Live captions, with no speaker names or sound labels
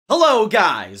Hello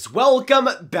guys, welcome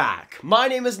back. My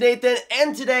name is Nathan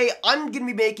and today I'm going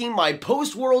to be making my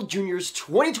post-World Juniors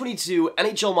 2022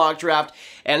 NHL mock draft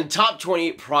and top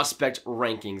 20 prospect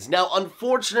rankings. Now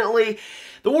unfortunately,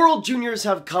 the World Juniors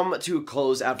have come to a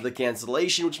close after the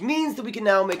cancellation, which means that we can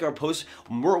now make our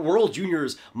post-World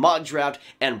Juniors mock draft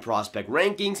and prospect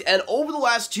rankings. And over the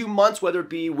last 2 months, whether it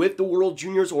be with the World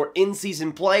Juniors or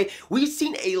in-season play, we've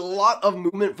seen a lot of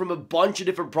movement from a bunch of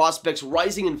different prospects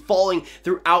rising and falling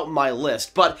throughout my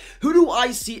list. But who do I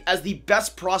see as the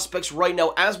best prospects right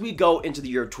now as we go into the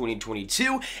year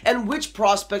 2022, and which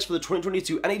prospects for the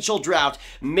 2022 NHL draft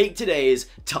make today's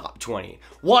top 20?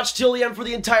 Watch till the end for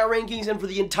the entire rankings and for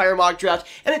the entire mock draft,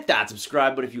 and hit that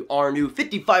subscribe. But if you are new,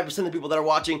 55% of the people that are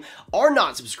watching are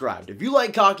not subscribed. If you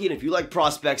like hockey and if you like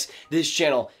prospects, this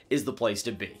channel is the place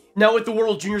to be. Now with the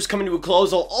World Juniors coming to a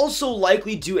close, I'll also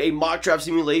likely do a mock draft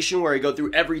simulation where I go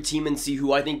through every team and see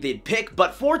who I think they'd pick.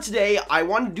 But for today, I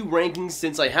wanted to do rankings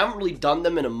since I haven't really done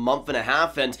them in a month and a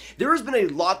half, and there has been a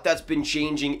lot that's been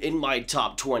changing in my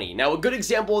top 20. Now a good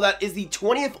example of that is the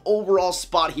 20th overall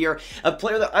spot here, a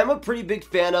player that I'm a pretty big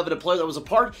fan of and a player that was a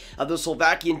part of the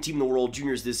Slovakian team in the World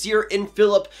Juniors this year in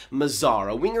Filip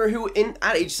Mazar, a winger who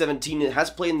at age 17 has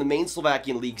played in the main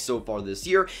Slovakian league so far this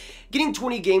year, getting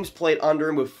 20 games played under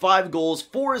him with 5 goals,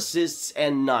 4 assists,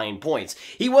 and 9 points.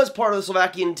 He was part of the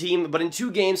Slovakian team, but in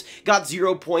 2 games got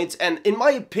 0 points, and in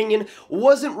my opinion,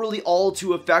 wasn't really all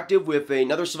too effective with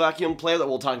another Slovakian player that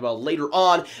we'll talk about later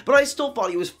on, but I still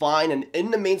thought he was fine, and in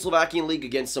the main Slovakian league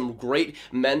against some great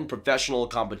men professional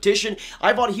competition,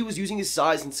 I thought he was using his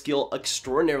size and skill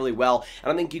extraordinarily well,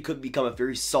 and I think he could become a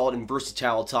very solid and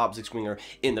versatile top 6 winger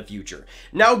in the future.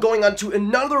 Now going on to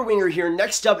another winger here,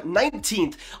 next up,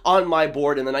 19th on my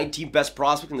board and the 19th best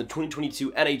prospect in the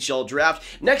 2022 NHL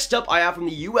draft. Next up, I have from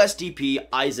the USDP,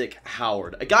 Isaac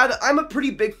Howard, a guy that I'm a pretty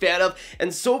big fan of,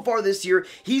 and so far this year,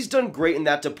 he's done great in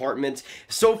that department.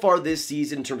 So far this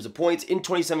season, in terms of points, in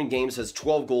 27 games, has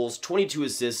 12 goals, 22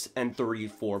 assists, and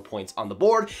 34 points on the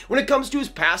board. When it comes to his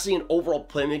passing and overall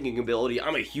playmaking ability,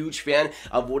 I'm a huge fan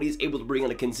of what he's able to bring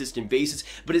on a consistent basis,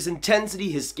 but his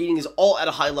intensity, his skating is all at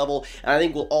a high level, and I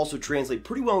think will also translate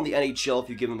pretty well in the NHL if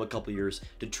you give him a couple years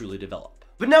to truly develop.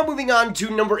 But now moving on to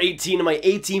number 18 and my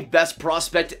 18th best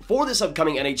prospect for this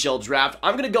upcoming NHL draft,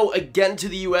 I'm going to go again to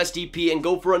the USDP and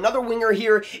go for another winger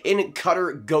here in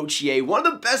Cutter Gauthier, one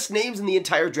of the best names in the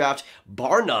entire draft,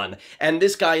 bar none. And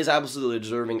this guy is absolutely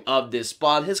deserving of this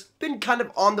spot, has been kind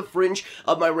of on the fringe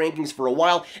of my rankings for a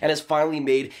while, and has finally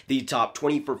made the top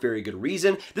 20 for very good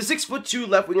reason. The 6'2"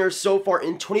 left winger so far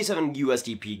in 27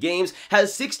 USDP games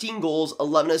has 16 goals,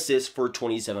 11 assists for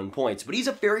 27 points. But he's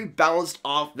a very balanced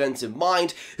offensive mind,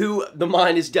 who the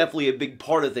mind is definitely a big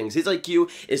part of things. His IQ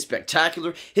is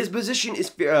spectacular, his positioning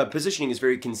is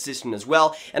very consistent as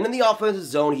well, and in the offensive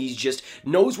zone, he just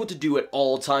knows what to do at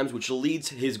all times, which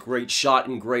leads his great shot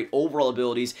and great overall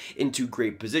abilities into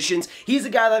great positions. He's a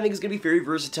guy that I think is going to be very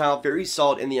versatile, very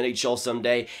solid in the NHL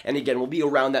someday, and again, will be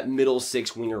around that middle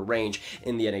 6 winger range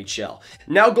in the NHL.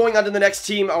 Now going on to the next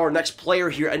team, our next player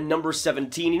here at number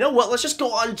 17. You know what, let's just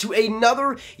go on to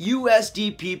another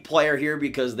USDP player here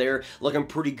because they're looking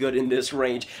pretty good in this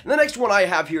range. And the next one I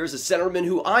have here is a centerman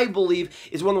who I believe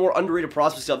is one of the more underrated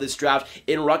prospects of this draft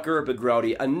in Rutger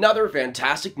McGroarty, another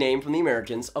fantastic name from the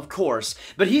Americans, of course.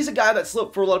 But he's a guy that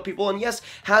slipped for a lot of people, and yes,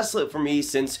 has slipped for me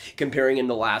since comparing him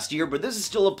to last year, but this is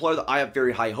still a player that I have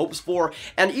very high hopes for,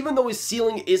 and even though his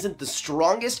ceiling isn't the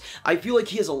strongest, I feel like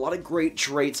he has a lot of great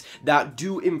traits that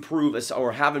do improve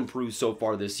or have improved so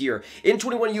far this year. In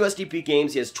 21 USDP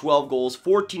games, he has 12 goals,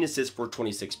 14 assists for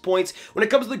 26 points. When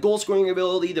it comes to the goal scoring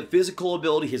ability, the physical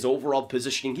ability, his overall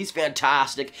positioning, he's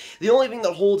fantastic. The only thing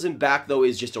that holds him back though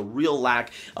is just a real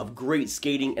lack of great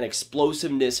skating and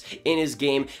explosiveness in his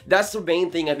game. That's the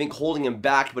main thing I think holding him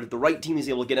back, but if the right team is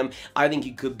able to get him, I think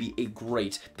he could be a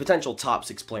great potential top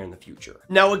 6 player in the future.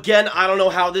 Now again, I don't know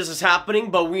how this is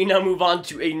happening, but we now move on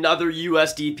to another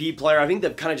USDP player. I think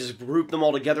they've kind of just grouped them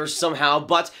all together somehow,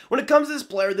 but when it comes to this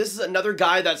player, this is another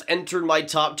guy that's entered my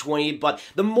top 20, but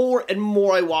the more and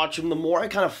more I watch him, the more I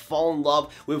kind of fall in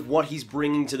love with what he's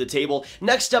bringing to the table.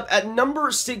 Next up at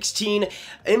number 16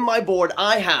 in my board,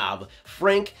 I have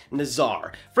Frank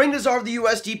Nazar. Frank Nazar of the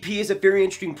USDP is a very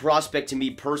interesting prospect to me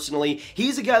personally.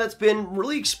 He's a guy that's been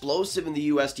really explosive in the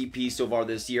USDP so far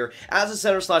this year as a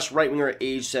center/right winger at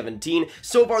age 17.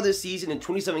 So far this season, in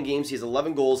 27 games, he has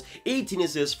 11 goals, 18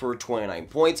 assists for 29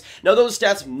 points. Now those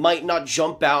stats might not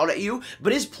jump out at you,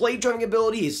 but his play driving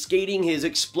ability, his skating, his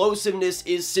explosiveness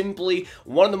is simply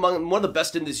one of the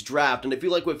best in this draft. draft, and I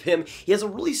feel like with him, he has a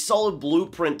really solid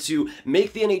blueprint to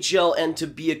make the NHL and to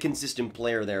be a consistent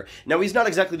player there. Now, he's not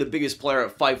exactly the biggest player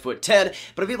at 5'10",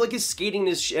 but I feel like his skating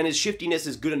and his shiftiness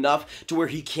is good enough to where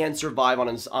he can survive on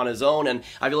his own, and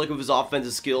I feel like with his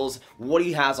offensive skills, what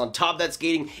he has on top of that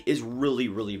skating is really,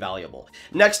 really valuable.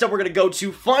 Next up, we're going to go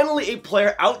to finally a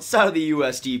player outside of the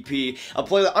USDP, a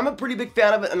player that I'm a pretty big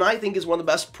fan of and I think is one of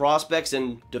the best prospects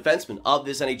and defensemen of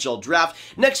this NHL draft.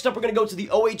 Next up, we're going to go to the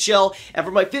OHL, and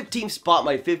for my 15th spot,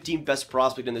 my 15th best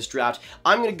prospect in this draft,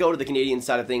 I'm going to go to the Canadian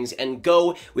side of things and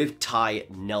go with Ty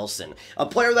Nelson, a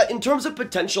player that in terms of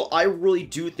potential, I really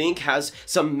do think has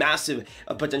some massive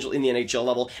potential in the NHL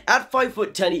level. At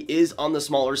 5'10", he is on the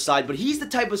smaller side, but he's the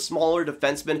type of smaller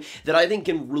defenseman that I think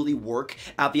can really work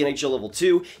at the NHL level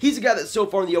too. He's a guy that so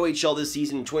far in the OHL this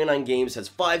season, in 29 games, has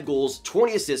 5 goals,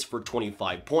 20 assists for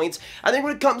 25 points. I think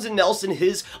when it comes to Nelson,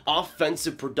 his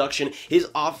offensive production, his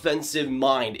offensive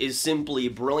mind is simply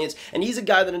brilliant, and he's a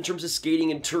guy that in terms of skating,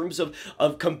 in terms of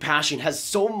compassion, has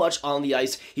so much on the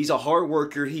ice. He's a hard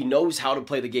worker, he knows how to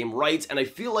play the game right, and I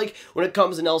feel like when it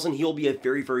comes to Nelson, he'll be a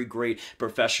very, very great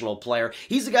professional player.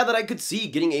 He's a guy that I could see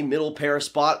getting a middle pair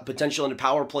spot, potential in a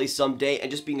power play someday,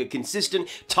 and just being a consistent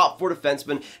top 4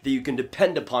 defenseman that you can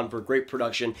depend upon for great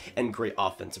production and great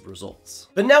offensive results.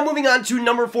 But now moving on to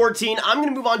number 14, I'm going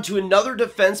to move on to another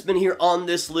defenseman here on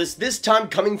this list, this time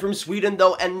coming from Sweden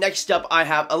though, and next up I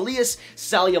have Elias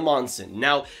Salomonsson.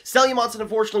 Now, Salomonsson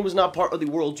unfortunately was not part of the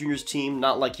World Juniors team,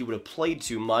 not like he would have played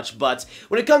too much, but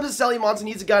when it comes to Salomonsson,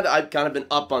 he's a guy that I've kind of been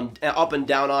up and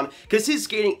down on, because his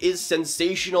skating is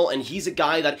sensational, and he's a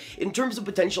guy that, in terms of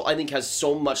potential, I think has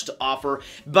so much to offer,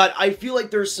 but I feel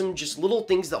like there's some just little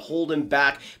things that hold him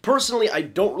back. Personally, I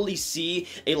don't really see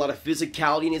a lot of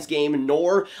physicality in his game,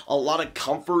 nor a lot of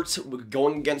comfort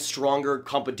going against stronger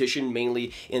competition,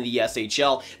 mainly in the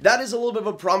SHL. That is a little bit of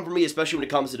a problem for me, especially when it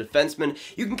comes to defensemen.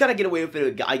 You can kind of get away with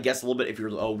it, I guess, a little bit if you're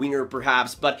a winger,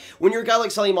 perhaps, but when you're a guy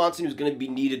like Salomonsson who's going to be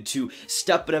needed to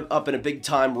step up in a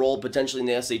big-time role, potentially in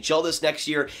the SHL this next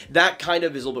year, that kind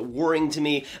of is a little bit worrying to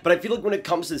me, but I feel like when it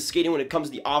comes to the skating, when it comes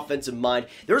to the offensive mind,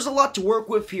 there's a lot to work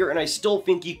with here, and I still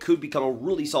think he could become a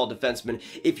really solid defenseman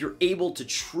if you're able to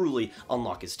truly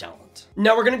unlock his talent.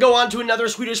 Now we're going to go on to another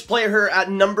Swedish player here at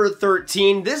number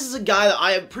 13. This is a guy that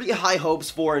I have pretty high hopes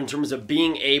for in terms of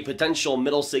being a potential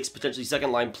middle six, potentially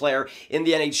second line player in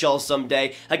the NHL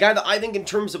someday. A guy that I think in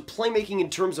terms of playmaking, in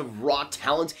terms of raw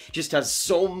talent, just has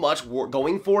so much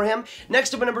going for him.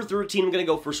 Next up at number 13, I'm going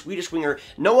to go for Swedish winger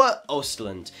Noah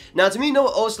Östlund. Now to me,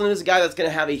 Noah Östlund is a guy that's going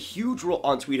to have a huge role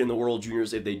on Sweden in the World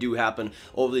Juniors if they do happen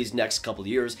over these next couple of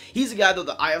years. He's a guy though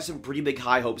that I have some pretty big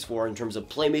high hopes for in terms of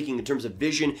playmaking, in terms of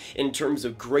vision, in terms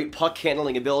of great puck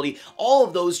handling ability. All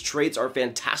of those traits are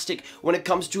fantastic when it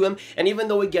comes to him, and even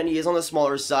though again he is on the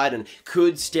smaller side and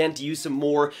could stand to use some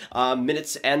more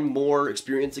minutes and more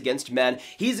experience against men,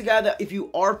 he's a guy that if you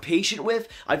are patient with,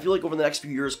 I feel like over the next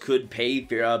few years could pay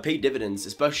dividends,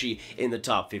 especially in the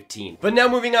top 15. But now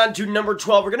moving on to number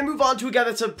 12, we're going to move on to a guy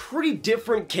that's a pretty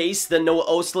different case than Noah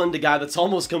Östlund, a guy that's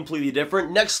almost completely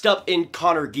different. Next up in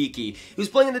Conor Geekie, who's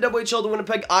playing in the WHL, the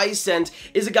Winnipeg Ice, and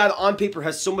is a guy that on paper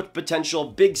has so much potential,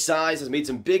 big size, has made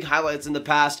some big highlights in the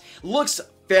past, looks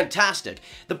fantastic.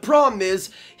 The problem is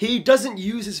he doesn't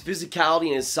use his physicality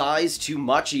and his size too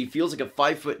much. He feels like a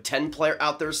 5'10" player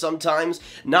out there sometimes,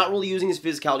 not really using his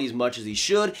physicality as much as he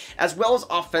should, as well as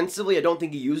offensively. I don't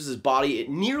think he uses his body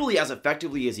nearly as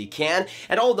effectively as he can,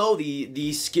 and although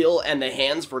the skill and the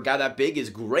hands for a guy that big is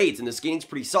great and the skating's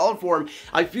pretty solid for him,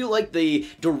 I feel like the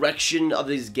direction of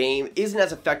his game isn't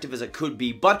as effective as it could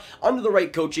be, but under the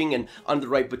right coaching and under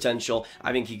the right potential,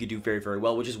 I think he could do very, very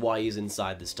well, which is why he's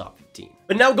inside this top 15.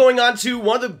 But now going on to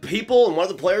one of the people and one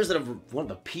of the players that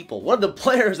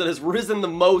has risen the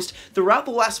most throughout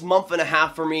the last month and a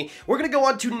half for me. We're going to go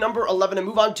on to number 11 and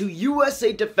move on to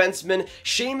USA defenseman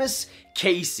Seamus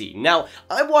Casey. Now,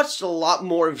 I've watched a lot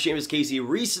more of Seamus Casey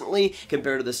recently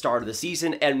compared to the start of the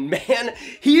season, and man,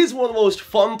 he is one of the most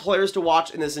fun players to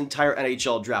watch in this entire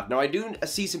NHL draft. Now, I do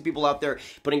see some people out there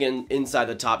putting in inside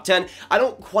the top 10. I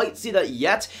don't quite see that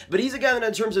yet, but he's a guy that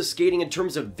in terms of skating, in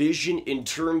terms of vision, in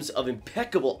terms of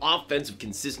impeccable offensive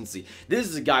consistency, this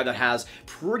is a guy that has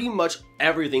pretty much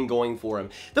everything going for him.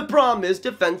 The problem is,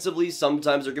 defensively,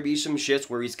 sometimes there could be some shifts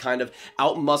where he's kind of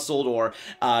out-muscled or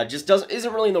just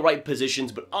isn't really in the right position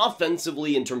positions, but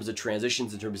offensively, in terms of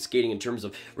transitions, in terms of skating, in terms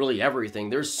of really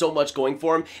everything, there's so much going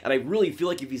for him, and I really feel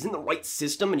like if he's in the right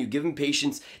system and you give him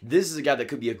patience, this is a guy that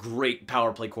could be a great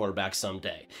power play quarterback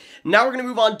someday. Now we're going to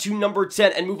move on to number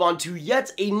 10 and move on to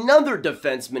yet another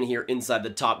defenseman here inside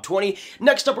the top 20.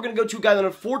 Next up, we're going to go to a guy that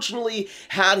unfortunately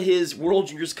had his World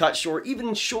Juniors cut short,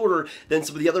 even shorter than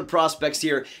some of the other prospects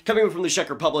here, coming from the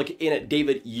Czech Republic in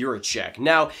David Jiricek.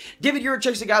 Now, David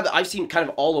Jiricek's a guy that I've seen kind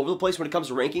of all over the place when it comes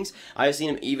to rankings. I've seen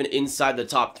him even inside the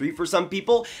top 3 for some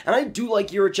people, and I do like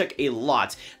Jiricek a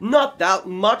lot. Not that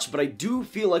much, but I do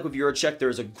feel like with Jiricek,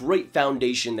 there's a great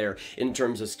foundation there in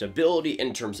terms of stability,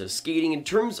 in terms of skating, in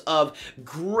terms of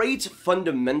great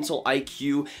fundamental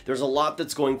IQ. There's a lot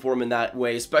that's going for him in that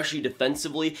way, especially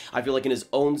defensively. I feel like in his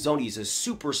own zone, he's a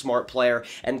super smart player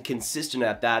and consistent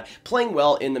at that, playing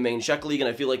well in the main Czech League, and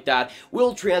I feel like that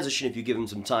will transition if you give him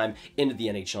some time into the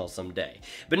NHL someday.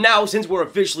 But now, since we're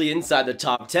officially inside the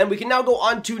top 10, we can now go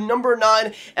on to number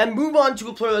 9 and move on to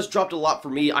a player that's dropped a lot for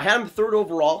me. I had him 3rd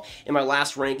overall in my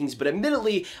last rankings, but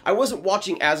admittedly, I wasn't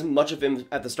watching as much of him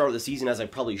at the start of the season as I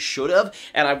probably should have,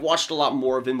 and I've watched a lot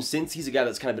more of him since. He's a guy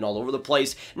that's kind of been all over the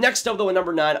place. Next up, though, at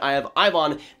number 9, I have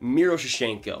Ivan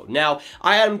Miroshnichenko. Now,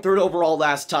 I had him 3rd overall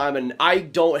last time, and I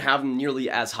don't have him nearly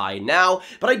as high now,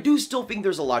 but I do still think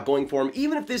there's a lot going for him,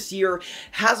 even if this year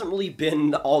hasn't really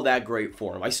been all that great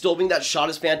for him. I still think that shot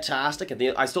is fantastic.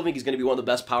 I still think he's going to be one of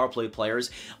the best power play players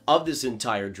of this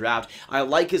entire draft. I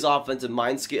like his offensive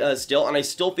mind still, and I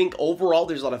still think overall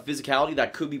there's a lot of physicality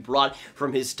that could be brought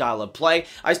from his style of play.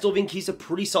 I still think he's a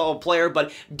pretty solid player,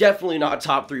 but definitely not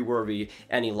top 3 worthy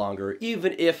any longer,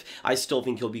 even if I still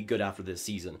think he'll be good after this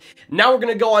season. Now we're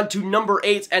going to go on to number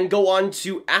 8 and go on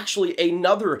to actually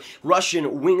another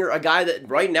Russian winger, a guy that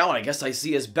right now I guess I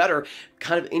see as better,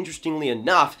 kind of interestingly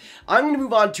enough. I'm going to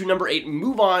move on to number 8 and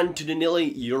move on to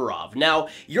Danila Yurov. Now,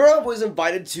 Yurov was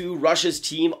invited to Russia's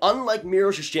team, unlike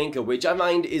Miroshnichenko, which I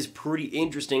find is pretty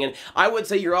interesting, and I would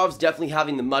say Yurov's definitely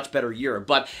having the much better year,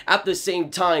 but at the same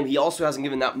time, he also hasn't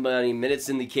given that many minutes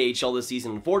in the KHL this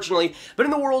season, unfortunately, but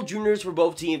in the World Juniors for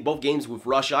both games with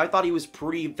Russia, I thought he was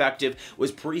pretty effective,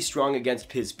 was pretty strong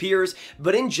against his peers,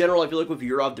 but in general, I feel like with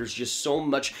Yurov, there's just so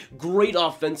much great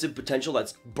offensive potential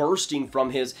that's bursting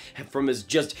from his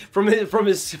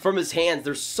hands.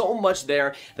 There's so much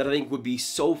there that I think would be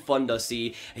so fun to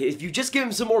see. If you just give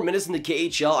him some more minutes in the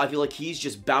KHL, I feel like he's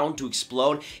just bound to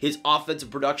explode. His offensive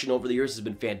production over the years has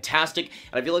been fantastic,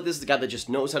 and I feel like this is a guy that just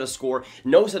knows how to score,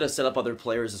 knows how to set up other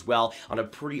players as well on a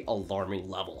pretty alarming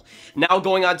level. Now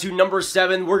going on to number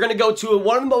 7, we're going to go to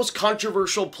one of the most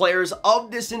controversial players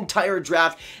of this entire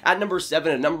draft at number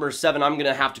 7. At number 7, I'm going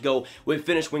to have to go with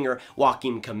Finnish winger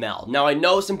Joakim Kemell. Now I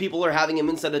know some people are having him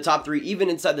inside the top 3, even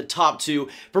inside the top 2.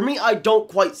 For me, I don't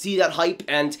quite see that hype,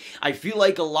 and I feel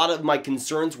like a lot of my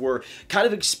concerns were kind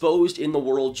of exposed in the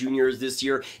World Juniors this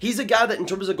year. He's a guy that in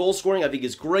terms of goal scoring I think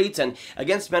is great, and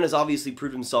against men has obviously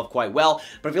proved himself quite well,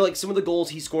 but I feel like some of the goals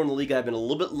he's scored in the league have been a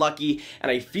little bit lucky,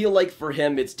 and I feel like for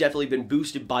him it's definitely been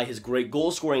boosted by his great goal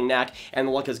scoring knack, and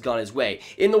the luck has gone his way.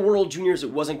 In the World Juniors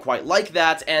it wasn't quite like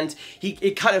that, and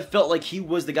it kind of felt like he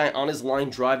was the guy on his line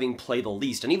driving play the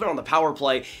least, and even on the power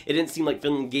play it didn't seem like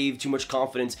Finland gave too much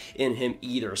confidence in him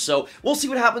either. So we'll see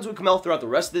what happens with Kemell throughout the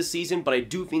rest of this season, but I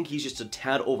do think he's just a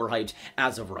tad overhyped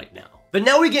as of right now. But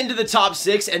now we get into the top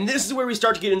 6, and this is where we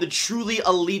start to get into truly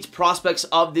elite prospects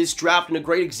of this draft, and a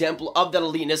great example of that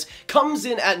eliteness comes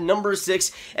in at number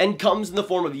 6, and comes in the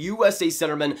form of USA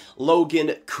centerman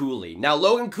Logan Cooley. Now,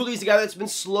 Logan Cooley is a guy that's been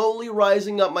slowly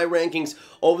rising up my rankings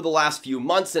over the last few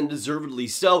months, and deservedly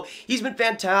so. He's been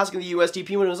fantastic in the USDP,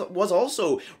 and was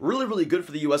also really, really good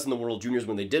for the US in the World Juniors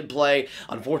when they did play.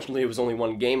 Unfortunately, it was only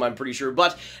one game, I'm pretty sure,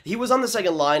 but he was on the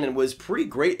second line and was pretty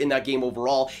great in that game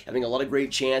overall, having a lot of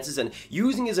great chances, and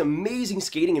using his amazing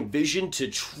skating and vision to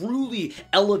truly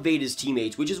elevate his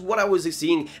teammates, which is what I was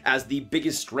seeing as the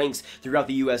biggest strengths throughout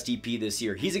the USDP this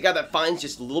year. He's a guy that finds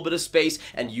just a little bit of space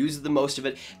and uses the most of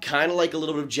it, kind of like a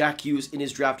little bit of Jack Hughes in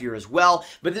his draft year as well,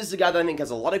 but this is a guy that I think has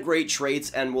a lot of great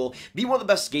traits and will be one of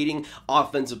the best skating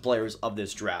offensive players of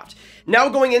this draft. Now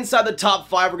going inside the top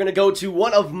 5, we're going to go to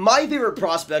one of my favorite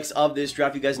prospects of this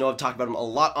draft. You guys know I've talked about him a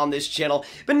lot on this channel,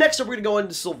 but next up we're going to go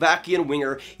into Slovakian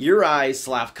winger Juraj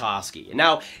Slafkovsky.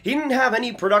 Now, he didn't have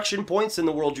any production points in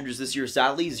the World Juniors this year,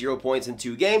 sadly, 0 points in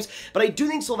 2 games, but I do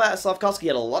think Slafkovsky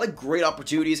had a lot of great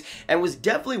opportunities and was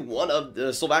definitely one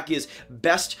of Slovakia's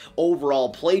best overall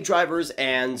play drivers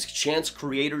and chance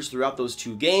creators throughout those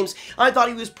 2 games. I thought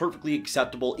he was perfectly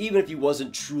acceptable, even if he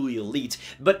wasn't truly elite,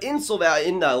 but in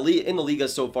the Liga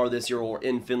so far this year, or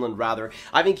in Finland rather,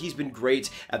 I think he's been great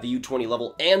at the U20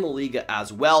 level and the Liga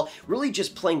as well, really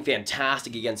just playing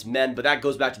fantastic against men, but that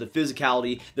goes back to the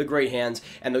physicality, the great great hands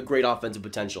and the great offensive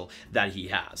potential that he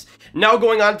has. Now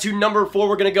going on to number 4,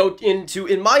 we're going to go into,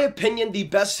 in my opinion, the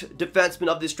best defenseman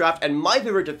of this draft and my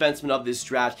favorite defenseman of this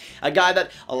draft, a guy that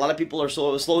a lot of people are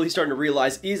slowly starting to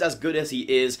realize is as good as he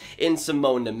is in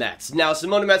Simon Nemec. Now,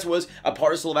 Simon Nemec was a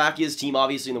part of Slovakia's team,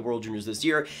 obviously, in the World Juniors this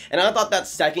year, and I thought that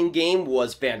second game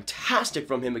was fantastic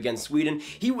from him against Sweden.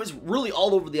 He was really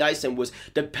all over the ice and was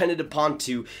depended upon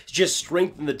to just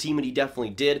strengthen the team, and he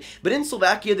definitely did. But in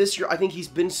Slovakia this year, I think he's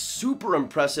been super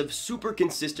impressive, super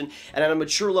consistent, and at a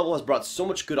mature level has brought so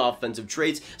much good offensive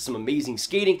traits, some amazing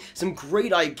skating, some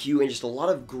great IQ, and just a lot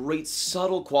of great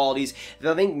subtle qualities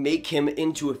that I think make him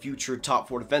into a future top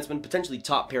 4 defenseman, potentially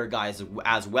top pair guys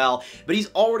as well. But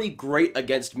he's already great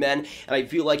against men, and I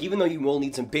feel like even though he will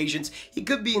need some patience, he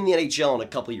could be in the NHL in a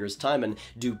couple years time and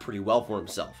do pretty well for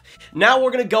himself. Now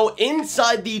we're going to go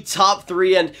inside the top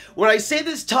 3, and when I say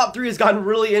this top 3 has gotten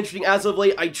really interesting as of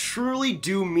late, I truly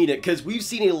do mean it, because we've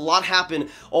seen a lot happen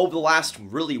over the last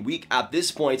really week at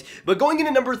this point. But going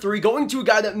into number 3, going to a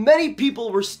guy that many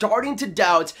people were starting to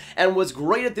doubt and was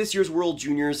great at this year's World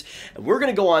Juniors, we're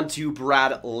going to go on to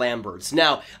Brad Lambert.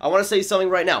 Now, I want to say something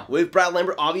right now. With Brad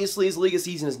Lambert, obviously his Liga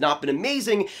season has not been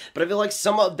amazing, but I feel like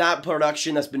some of that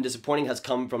production that's been disappointing has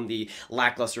come from the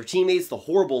lackluster teammates, the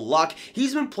horrible luck.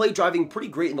 He's been play driving pretty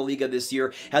great in the Liga this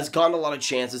year, has gotten a lot of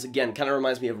chances. Again, kind of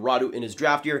reminds me of Radu in his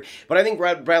draft year, but I think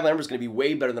Brad Lambert's going to be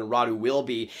way better than Radu will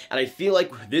be, and I feel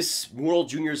like this World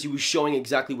Juniors, he was showing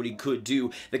exactly what he could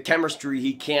do, the chemistry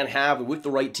he can have with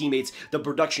the right teammates, the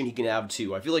production he can have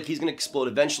too. I feel like he's going to explode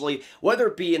eventually, whether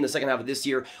it be in the second half of this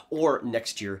year or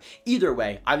next year. Either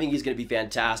way, I think he's going to be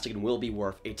fantastic and will be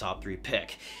worth a top 3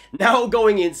 pick. Now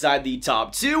going inside the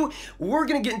top 2, we're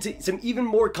going to get into some even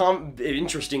more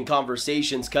interesting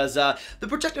conversations, because the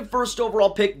projected first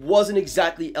overall pick wasn't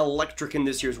exactly electric in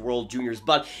this year's World Juniors,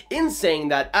 but in saying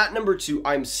that, at number 2,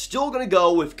 I'm still going to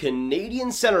go with Canadian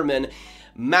centerman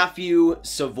Matthew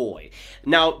Savoie.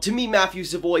 Now, to me, Matthew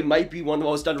Savoie might be one of the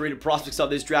most underrated prospects of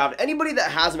this draft. Anybody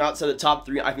that has him outside the top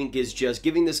 3, I think, is just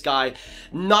giving this guy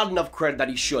not enough credit that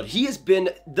he should. He has been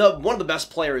one of the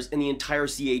best players in the entire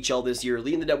CHL this year,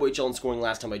 leading the WHL in scoring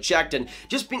last time I checked, and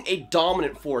just being a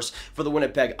dominant force for the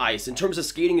Winnipeg Ice in terms of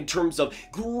skating, in terms of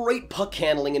great puck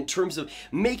handling, in terms of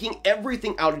making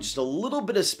everything out of just a little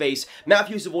bit of space.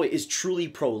 Matthew Savoie is truly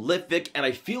prolific, and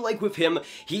I feel like with him,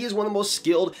 he is one of the most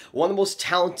skilled, one of the most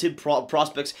talented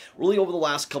prospects really over the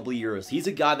last couple of years. He's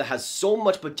a guy that has so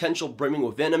much potential brimming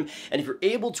within him, and if you're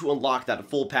able to unlock that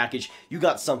full package, you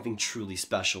got something truly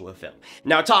special with him.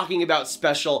 Now, talking about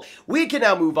special, we can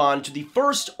now move on to the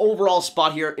first overall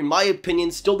spot here. In my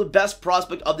opinion, still the best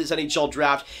prospect of this NHL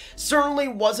draft. Certainly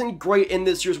wasn't great in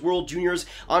this year's World Juniors,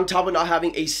 on top of not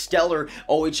having a stellar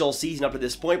OHL season up to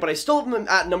this point, but I still have him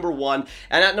at number 1,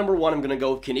 and at number 1, I'm going to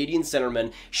go with Canadian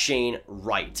centerman Shane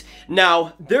Wright.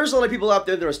 Now, there's a lot of people out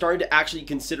there that are starting to actually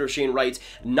consider Shane Wright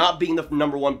not being the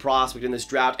number 1 prospect in this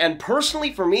draft, and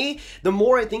personally for me, the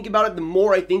more I think about it, the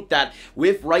more I think that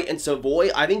with Wright and Savoie,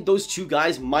 I think those two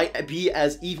guys might be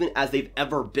as even as they've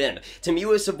ever been. To me,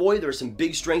 with Savoie, there's some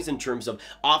big strengths in terms of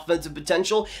offensive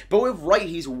potential, but with Wright,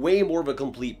 he's way more of a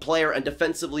complete player, and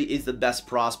defensively is the best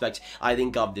prospect, I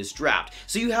think, of this draft.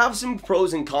 So you have some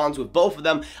pros and cons with both of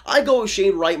them. I go with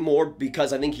Shane Wright more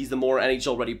because I think he's the more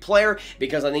NHL-ready player,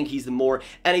 because I think he's the more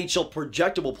NHL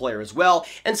projectable player as well,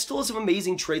 and still has some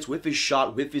amazing traits with his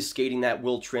shot, with his skating that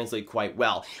will translate quite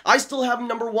well. I still have him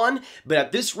number 1, but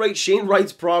at this rate, Shane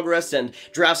Wright's progress and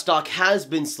draft stock has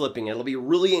been slipping, and it'll be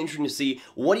really interesting to see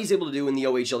what he's able to do in the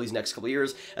OHL these next couple of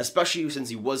years, especially since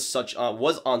he was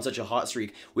on such a hot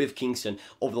streak with Kingston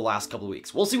over the last couple of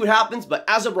weeks. We'll see what happens, but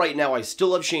as of right now, I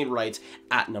still have Shane Wright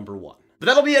at number 1. But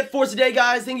that'll be it for today,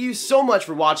 guys. Thank you so much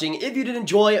for watching. If you did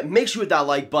enjoy, make sure to hit that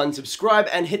like button, subscribe,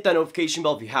 and hit that notification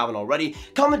bell if you haven't already.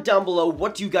 Comment down below,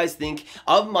 what do you guys think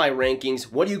of my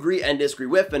rankings? What do you agree and disagree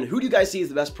with? And who do you guys see as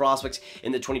the best prospects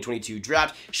in the 2022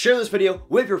 draft? Share this video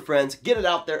with your friends, get it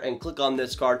out there, and click on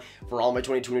this card for all my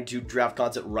 2022 draft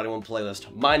content right in one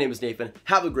playlist. My name is Nathan.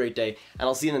 Have a great day, and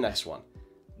I'll see you in the next one.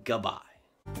 Goodbye.